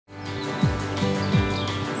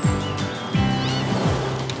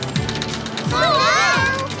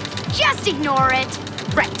ignore it.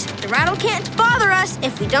 Right. The rattle can't bother us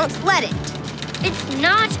if we don't let it. It's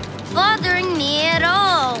not bothering me at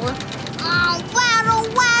all. Oh, rattle,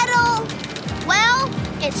 rattle. Well,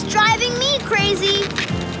 it's driving me crazy.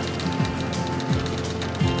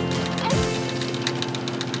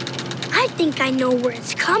 I think I know where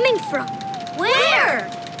it's coming from. Where?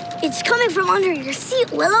 It's coming from under your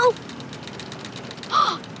seat, Willow.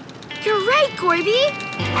 You're right, Corby.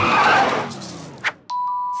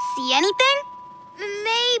 See anything?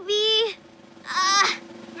 Maybe.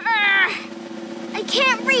 I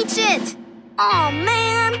can't reach it. Oh,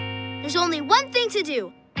 man. There's only one thing to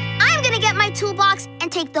do. I'm gonna get my toolbox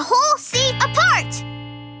and take the whole seat apart.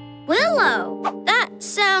 Willow, that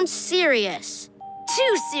sounds serious.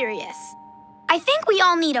 Too serious. I think we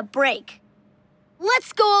all need a break.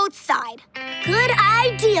 Let's go outside. Good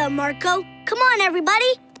idea, Marco. Come on,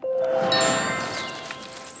 everybody.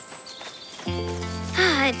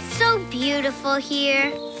 It's so beautiful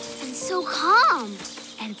here. And so calm.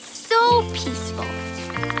 And so peaceful.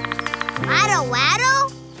 Waddle,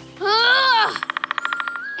 waddle.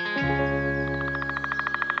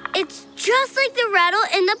 It's just like the rattle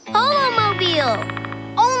in the PoloMobile.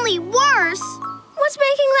 Only worse. What's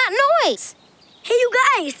making that noise? Hey, you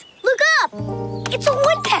guys, look up. It's a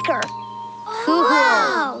woodpecker. Cool.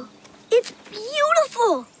 Wow. It's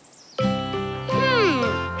beautiful.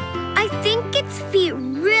 I think its feet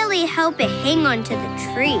really help it hang onto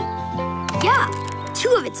the tree. Yeah,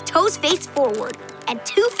 2 of its toes face forward and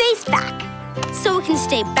 2 face back. So it can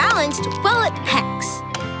stay balanced while it pecks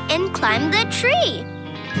and climb the tree.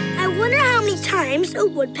 I wonder how many times a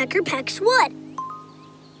woodpecker pecks wood.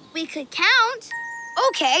 We could count.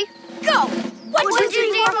 Okay, go. 1, 2,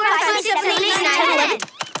 3, 4, 5, 6, 7, 8,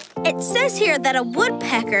 9, 10. It says here that a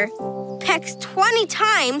woodpecker pecks 20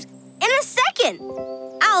 times in a second.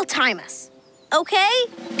 I'll time us. Okay?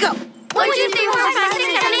 Go. 1, 2, 3, 4, 5, 6,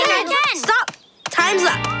 7, 8, 9, 10. Stop. Time's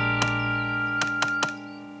up.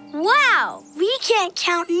 Wow, we can't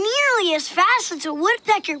count nearly as fast as a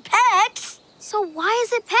woodpecker pecks. So why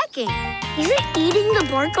is it pecking? Is it eating the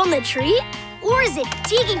bark on the tree? Or is it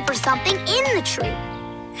digging for something in the tree?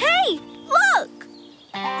 Hey, look!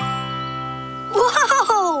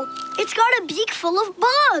 Whoa! It's got a beak full of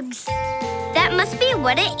bugs. That must be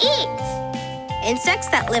what it eats. Insects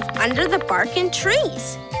that live under the bark in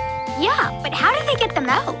trees. Yeah, but how do they get them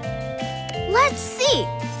out? Let's see.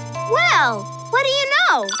 Well, what do you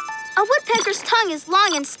know? A woodpecker's tongue is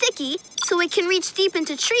long and sticky, so it can reach deep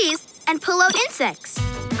into trees and pull out insects.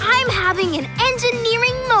 I'm having an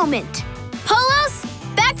engineering moment. Polos,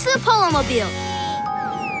 back to the PoloMobile.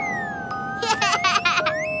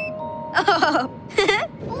 Oh.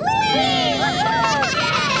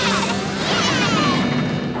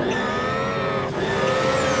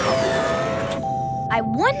 I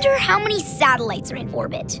wonder how many satellites are in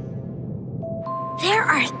orbit. There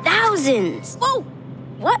are thousands. Whoa!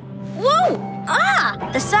 What? Whoa! Ah!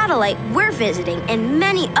 The satellite we're visiting and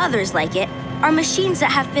many others like it are machines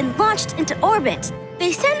that have been launched into orbit.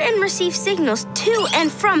 They send and receive signals to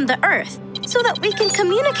and from the Earth so that we can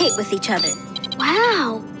communicate with each other.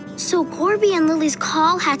 Wow! So Corby and Lily's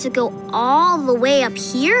call had to go all the way up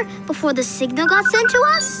here before the signal got sent to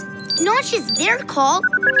us? Not just their call,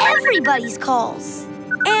 everybody's calls.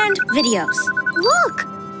 And videos. Look!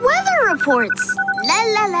 Weather reports! La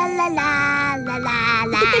la la la la la la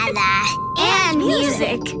la la. And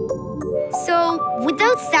music. So,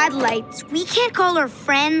 without satellites, we can't call our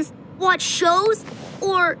friends, watch shows,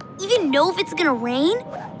 or even know if it's gonna rain?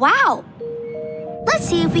 Wow! Let's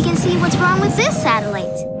see if we can see what's wrong with this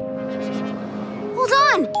satellite. Hold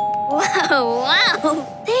on!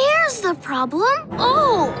 Wow! There's the problem.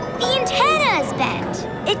 Oh, the antenna is bent.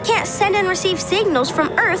 It can't send and receive signals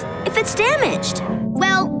from Earth if it's damaged.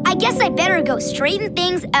 Well, I guess I better go straighten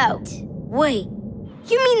things out. Wait,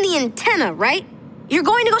 you mean the antenna, right? You're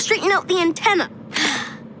going to go straighten out the antenna.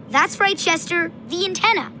 That's right, Chester, the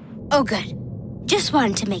antenna. Oh, good. Just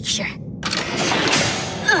wanted to make sure.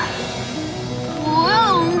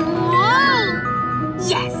 Whoa, whoa!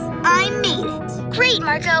 Yes, I made it. Great,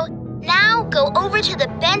 Marco. Now go over to the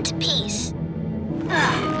bent piece.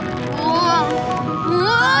 Whoa!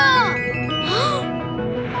 Whoa!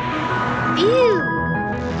 Phew!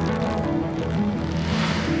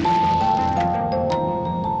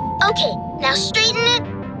 Okay, now straighten it,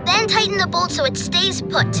 then tighten the bolt so it stays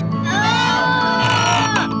put.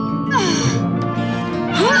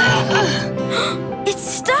 It's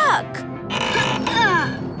stuck.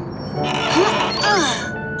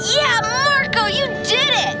 Yeah, Marco, you did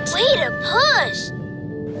it! Way to push!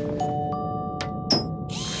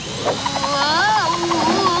 Whoa!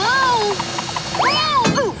 Whoa!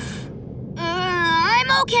 Whoa! Oof!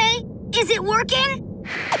 it working?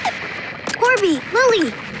 Corby,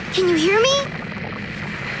 Lily, can you hear me?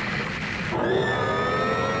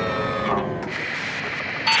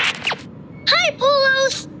 Hi,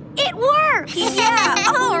 Polos! It worked!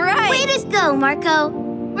 Yeah, all right. Way to go, Marco.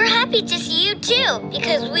 We're happy to see you too,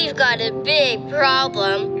 because we've got a big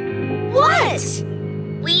problem. What?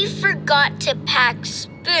 We forgot to pack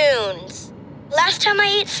spoons. Last time I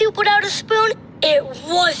ate soup without a spoon, it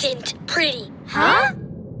wasn't pretty. Huh?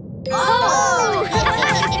 Oh!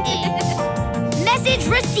 Message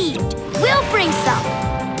received. We'll bring some.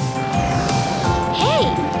 Hey,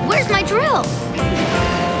 where's my drill?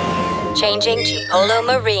 Changing to Polo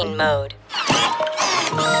Marine mode.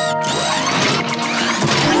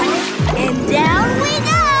 And down we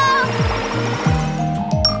go!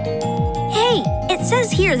 Hey, it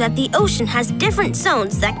says here that the ocean has different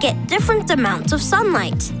zones that get different amounts of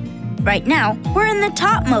sunlight. Right now, we're in the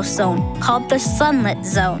topmost zone, called the sunlit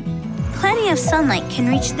zone. Plenty of sunlight can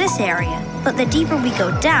reach this area, but the deeper we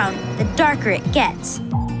go down, the darker it gets.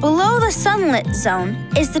 Below the sunlit zone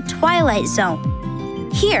is the twilight zone.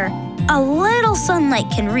 Here, a little sunlight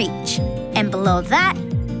can reach. And below that,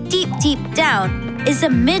 deep, deep down, is a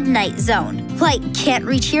midnight zone. Light can't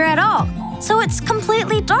reach here at all, so it's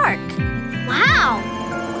completely dark. Wow!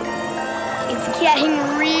 It's getting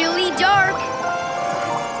really dark.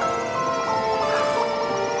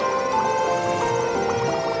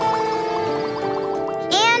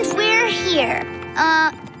 And we're here.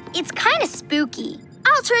 It's kind of spooky.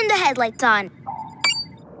 I'll turn the headlights on.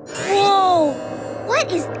 Whoa!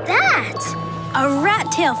 What is that? A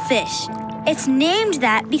rat-tail fish. It's named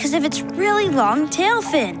that because of its really long tail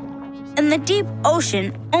fin. In the deep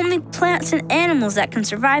ocean, only plants and animals that can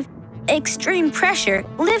survive extreme pressure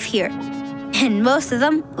live here. And most of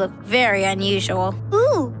them look very unusual.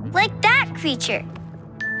 Ooh, like that creature.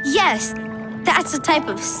 Yes, that's a type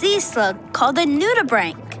of sea slug called a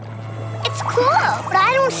nudibranch. It's cool, but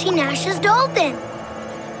I don't see Nash's dolphin.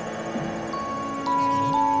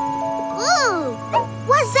 Ooh,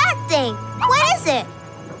 what's that thing? What is it?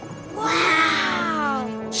 Wow!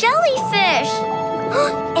 Jellyfish!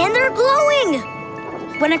 And they're glowing!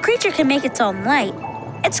 When a creature can make its own light,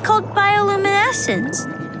 it's called bioluminescence.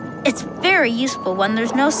 It's very useful when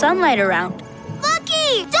there's no sunlight around.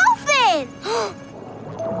 Lucky! Dolphin!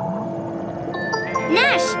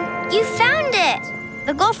 Nash, you found it!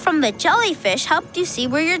 The glow from the jellyfish helped you see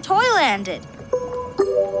where your toy landed.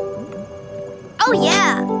 Oh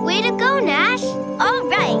yeah! Way to go, Nash! All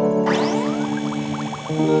right.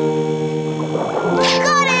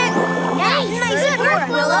 Got it! Nice work,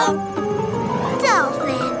 Willow!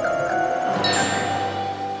 Dolphin.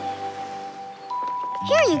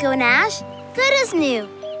 Here you go, Nash. Good as new.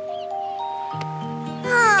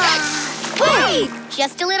 Wait!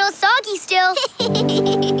 Just a little soggy still.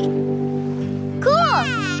 Cool!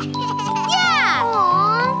 Yeah!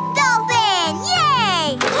 Aww. Dolphin!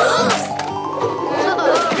 Yay!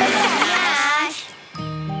 Nash.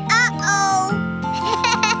 Uh-oh.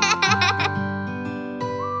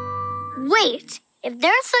 Wait, if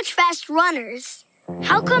they're such fast runners,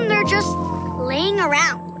 how come they're just laying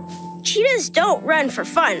around? Cheetahs don't run for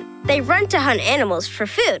fun. They run to hunt animals for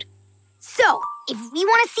food. So, if we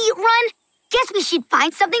want to see it run, guess we should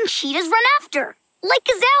find something cheetahs run after, like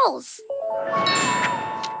gazelles.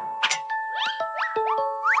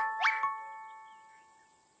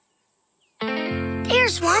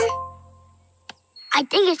 There's one. I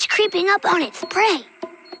think it's creeping up on its prey.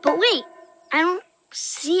 But wait, I don't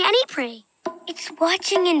see any prey. It's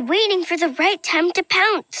watching and waiting for the right time to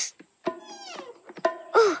pounce.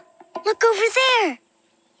 Ooh, look over there.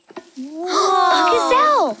 Whoa! A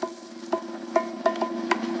gazelle.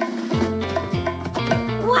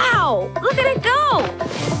 Wow! Look at it go!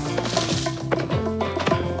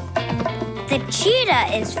 The cheetah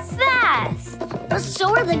is fast, but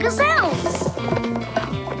so are the gazelles.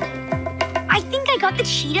 I think I got the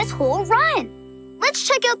cheetah's whole run. Let's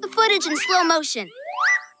check out the footage in slow motion.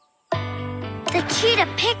 The cheetah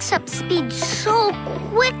picks up speed so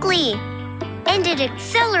quickly, and it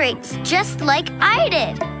accelerates just like I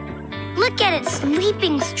did. Look at its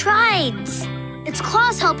leaping strides. Its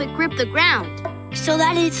claws help it grip the ground, so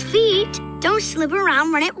that its feet don't slip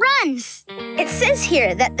around when it runs. It says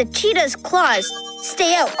here that the cheetah's claws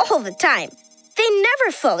stay out all the time. They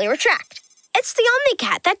never fully retract. It's the only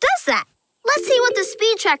cat that does that. Let's see what the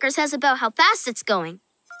speed tracker says about how fast it's going.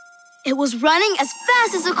 It was running as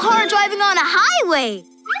fast as a car driving on a highway.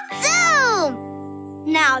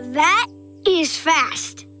 Zoom! Now that is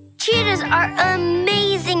fast. Cheetahs are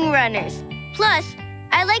amazing runners. Plus,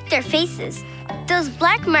 I like their faces. Those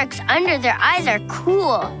black marks under their eyes are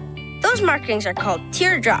cool. Those markings are called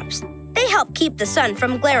teardrops. They help keep the sun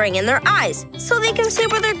from glaring in their eyes so they can see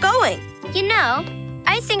where they're going. You know,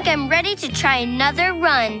 I think I'm ready to try another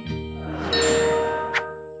run.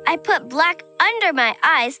 I put black under my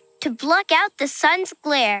eyes to block out the sun's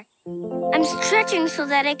glare. I'm stretching so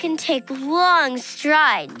that I can take long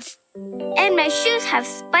strides. And my shoes have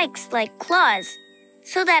spikes like claws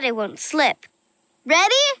so that I won't slip.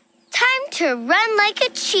 Ready? Time to run like a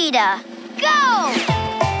cheetah. Go!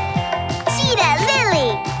 Cheetah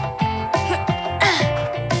Lily!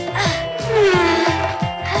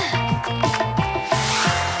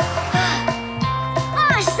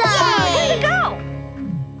 Awesome! Way to go!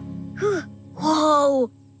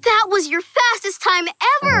 Whoa! That was your fastest time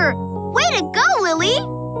ever! Way to go, Lily!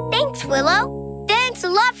 Thanks, Willow. Thanks a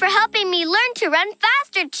lot for helping me learn to run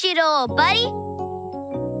faster, cheetah old buddy.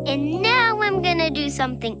 And now I'm gonna do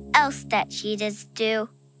something else that cheetahs do.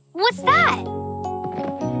 What's that?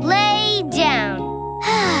 Lay down.